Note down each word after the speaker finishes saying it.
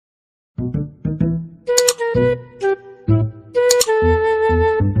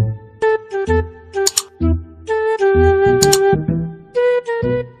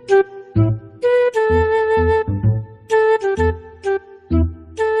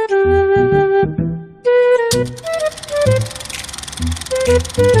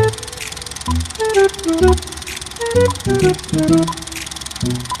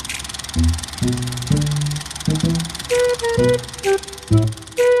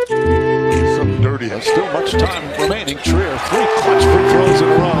Something dirty. There's still much time remaining. Trier, 3 clutch free throws in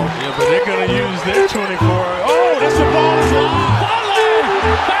a row. Yeah, but they're going to use their 24. Oh, this the ball is long. Volley!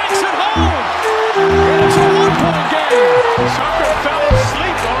 Banks it home! It's a 1-point game. Sucker fell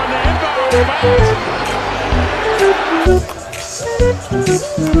asleep on the inbound pass.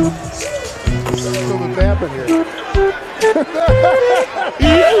 Still the dampen here.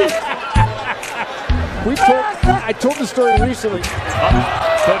 I told the story recently.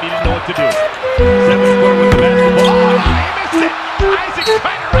 Thought he didn't know what to do. 7-footer with the basketball. Oh, he missed it! Isaac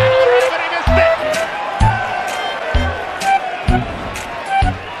trying to rattle it, but he missed it!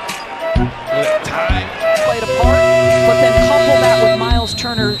 Time. Played a part, but then couple that with Miles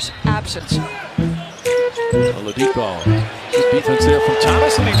Turner's absence. Oladipo. Good defense there from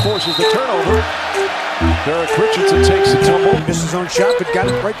Thomas, and he forces the turnover. Derek Richardson takes the tumble. Missed his own shot, but got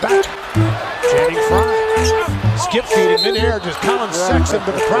it right back. Channing Frye. Skip feed in midair, just Colin Sexton,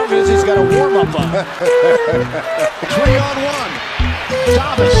 but the problem is he's got a warm-up on. 3-on-1.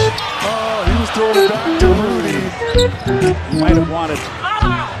 Thomas. Oh, he was throwing it back to Rudy. Might have wanted.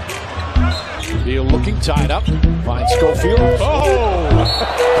 Beal looking tied up. Finds Schofield. Oh!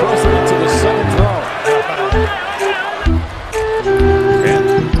 Throws it into the second throw.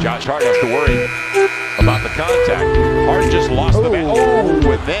 And Josh Hart has to worry about the contact. Hart just lost the bat.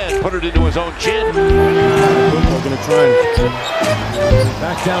 Oh, and then put it into his own chin. We're going to try and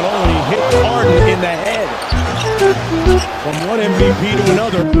back down only. Hit Harden in the head. From one MVP to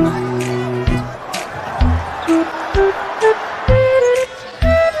another.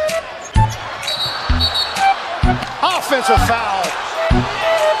 Offensive foul.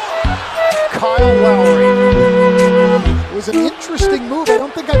 Kyle Lowry. It was an interesting move. I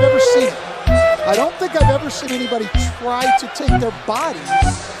don't think I've ever seen it. I don't think I've ever seen anybody try to take their bodies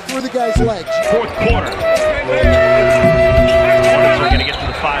through the guy's legs. Fourth quarter. Hornets are going to get to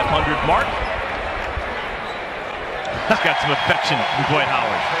the 500 mark. He's got some affection from Dwight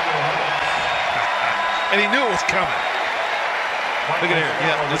Howard. And he knew it was coming. Look at here.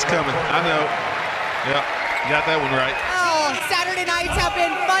 Yeah, it's coming. I know. Yeah, you got that one right. Oh, Saturday nights have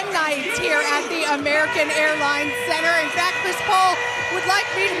been fun nights here at the American Airlines Center. In fact, Chris Paul would like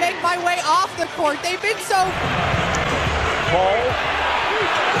me to make my way off the court. They've been so... Paul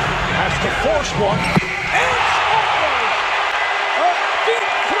has to force one. And scores! A deep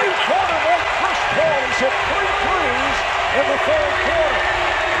three-quarter one. Chris Paul has hit 3 threes in the third quarter.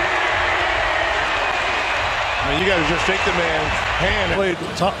 I mean, you got to just shake the man's hand. Played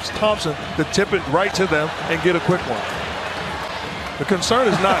Thompson to tip it right to them and get a quick one. The concern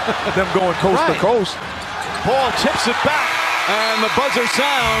is not them going coast to coast. Paul tips it back, and the buzzer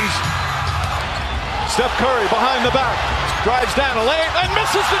sounds. Steph Curry behind the back, drives down a lane and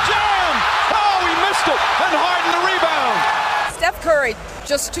misses the jam. Oh, he missed it, and Harden the rebound. Steph Curry,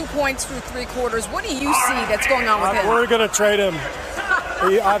 just 2 points through 3 quarters. What do you see that's going on with him? We're going to trade him.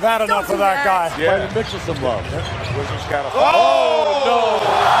 I've had enough of that guy. Yeah. Mixes some love. Wizards got a Oh, no,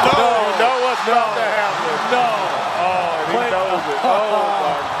 what's about to happen? No. Oh, and he knows it. Oh,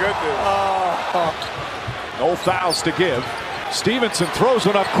 my goodness. No fouls to give. Stevenson throws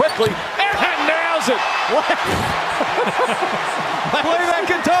one up quickly and nails it. Play that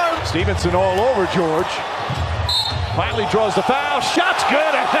guitar. Stevenson all over George. Finally draws the foul. Shot's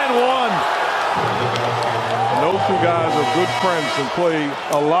good and one. Those two guys are good friends and play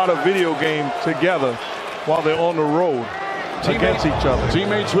a lot of video games together while they're on the road against each other.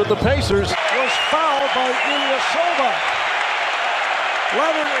 Teammates with the Pacers. Was fouled by Ilyasova.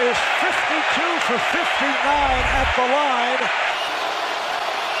 Leonard is 52 for 59 at the line.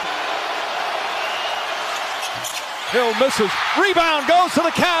 Hill misses. Rebound goes to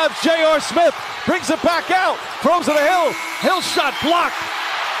the Cavs. J.R. Smith brings it back out. Throws it to Hill. Hill shot blocked.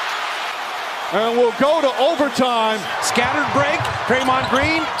 And we'll go to overtime. Scattered break. Draymond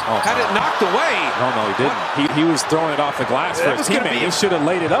Green had it knocked away. No, he didn't. He was throwing it off the glass for his teammate. He should have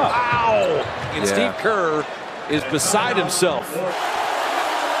laid it up. Wow. And Steve Kerr is beside himself.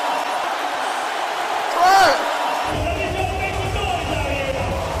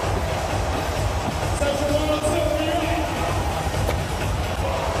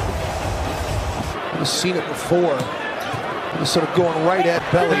 I've seen it before. Sort of going right at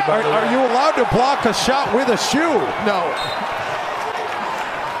belly. Are you allowed to block a shot with a shoe? No.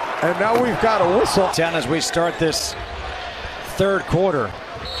 And now we've got a whistle. 10 as we start this third quarter.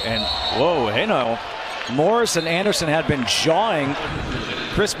 And whoa, hey now. Morris and Anderson had been jawing.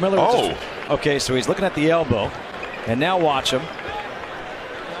 Chris Miller. Okay, so he's looking at the elbow. And now watch him.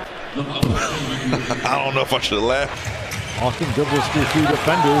 I don't know if I should have laughed. Austin dribbles through 3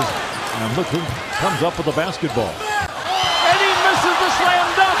 defenders. And look who comes up with the basketball. And he misses the slam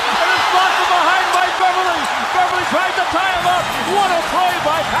dunk. And it's blocked from behind by Beverly. Beverly tried to tie him up. What a play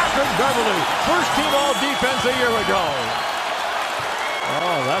by Patrick Beverly. First team all defense a year ago.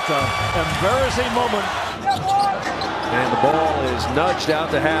 Oh, that's an embarrassing moment. And the ball is nudged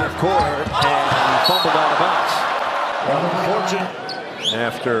out to half court and fumbled out of bounds. Unfortunate.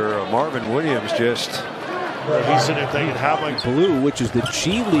 After Marvin Williams just... He's sitting there thinking, how am I... Blue, which is the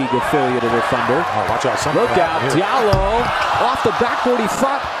G League affiliate of the Thunder. Oh, watch out. Look out, Diallo off the backboard. He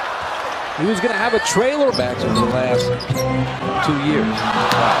thought he was going to have a trailer back in the last 2 years.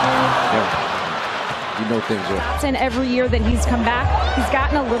 Yeah. You know things are. And every year that he's come back, he's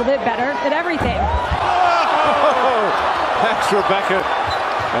gotten a little bit better at everything. Oh, that's Rebecca.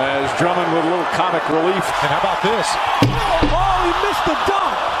 As Drummond with a little comic relief. And how about this? Oh, he missed the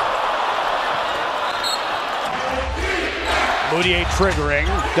dunk. Moutier triggering.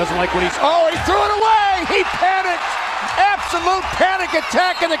 Doesn't like what he's... Oh, he threw it away. He panicked. Absolute panic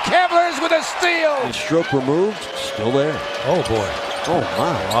attack, and the Cavaliers with a steal. And stroke removed. Still there. Oh, boy. Oh,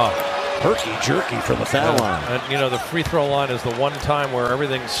 my. Wow. Herky-jerky from the foul line. And, you know, the free throw line is the one time where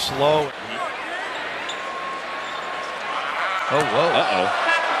everything's slow. Oh, whoa. Uh-oh.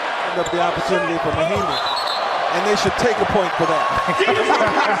 Up the opportunity for Mahinmi. And they should take a point for that.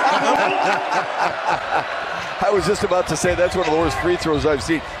 I was just about to say that's one of the worst free throws I've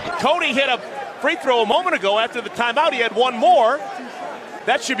seen. Cody hit a free throw a moment ago after the timeout. He had one more.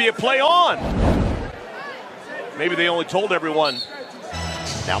 That should be a play on. Maybe they only told everyone.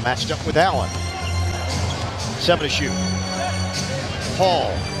 Now matched up with Allen. 7 to shoot.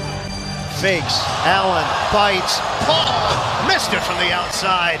 Paul fakes. Allen bites. Paul missed it from the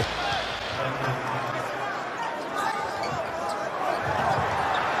outside.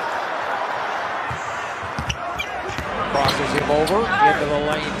 Crosses him over into the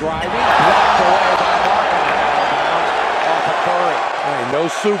lane driving. Blocked away by Markin. Off of Curry. Hey, no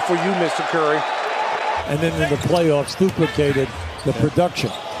soup for you, Mr. Curry. And then in the playoffs, duplicated the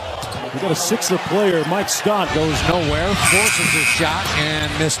production. We got a Sixer player. Mike Scott goes nowhere. Forces his shot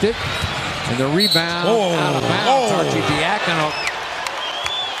and missed it. And the rebound out of bounds. Arcidiacono.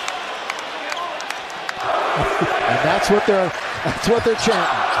 And that's what they're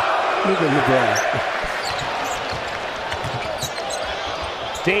chanting. Look at LeBron.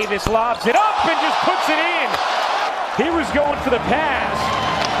 Davis lobs it up and just puts it in. He was going for the pass,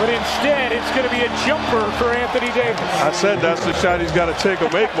 but instead it's going to be a jumper for Anthony Davis. I said that's the shot he's got to take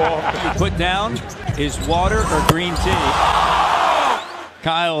or make, ball. Put down is water or green tea.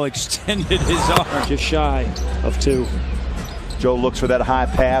 Kyle extended his arm. Just shy of 2. Joe looks for that high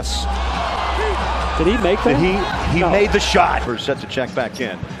pass. Did he make that? He made the shot. Set to check back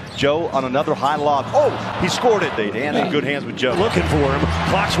in. Joe on another high lob. Oh, he scored it. Dan in good hands with Joe. Looking for him.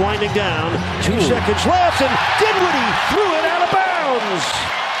 Clock's winding down. 2 seconds left, and Dinwiddie threw it out of bounds.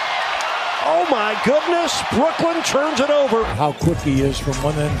 Oh my goodness! Brooklyn turns it over. How quick he is from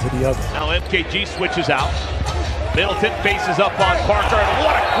one end to the other. Now MKG switches out. Middleton faces up on Parker, and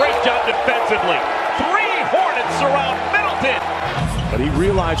what a great job defensively. 3 Hornets surround Middleton. But he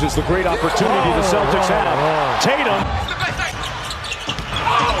realizes the great opportunity the Celtics have. Tatum.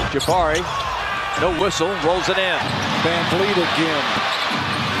 Jabari, no whistle, rolls it in. Van Vliet again.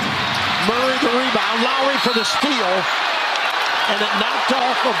 Murray the rebound. Lowry for the steal. And it knocked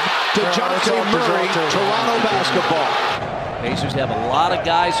off of DeJounte Murray. Toronto basketball. Pacers have a lot of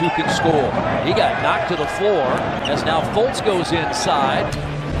guys who can score. He got knocked to the floor as now Fultz goes inside.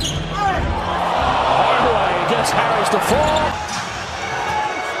 Hardaway gets Harris to fall.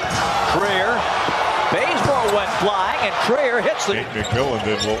 Trier. Bazemore went flying, and Trier hits the... Nate McMillan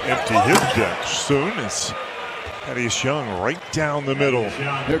then will empty his bench soon as Thaddeus Young right down the middle.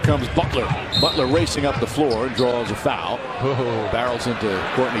 Here comes Butler. Butler racing up the floor and draws a foul. Barrels into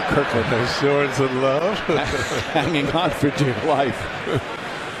Courtney Kirkland. Swords of love. Hanging on for dear life.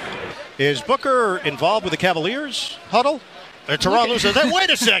 Is Booker involved with the Cavaliers huddle? Toronto says that. Wait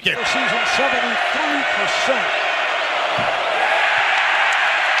a second. Season 73%.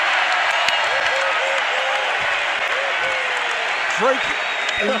 Drake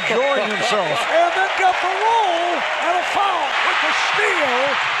enjoying himself. And then got the roll and a foul with the steal.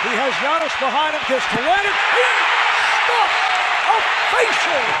 He has Giannis behind him, gets to Leonard. He stopped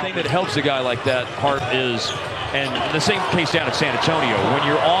Glacial! The thing that helps a guy like that, Hart, is, and the same case down at San Antonio, when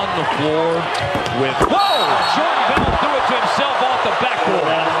you're on the floor with, whoa! Jordan Bell threw it to himself off the backboard.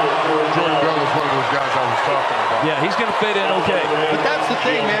 Jordan Bell was one of those guys I was talking about. Yeah, he's going to fit in okay. But that's the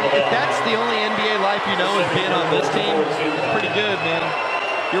thing, man. If that's the only NBA life you know is being on this team, it's pretty good, man.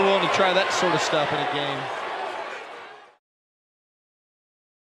 You're willing to try that sort of stuff in a game.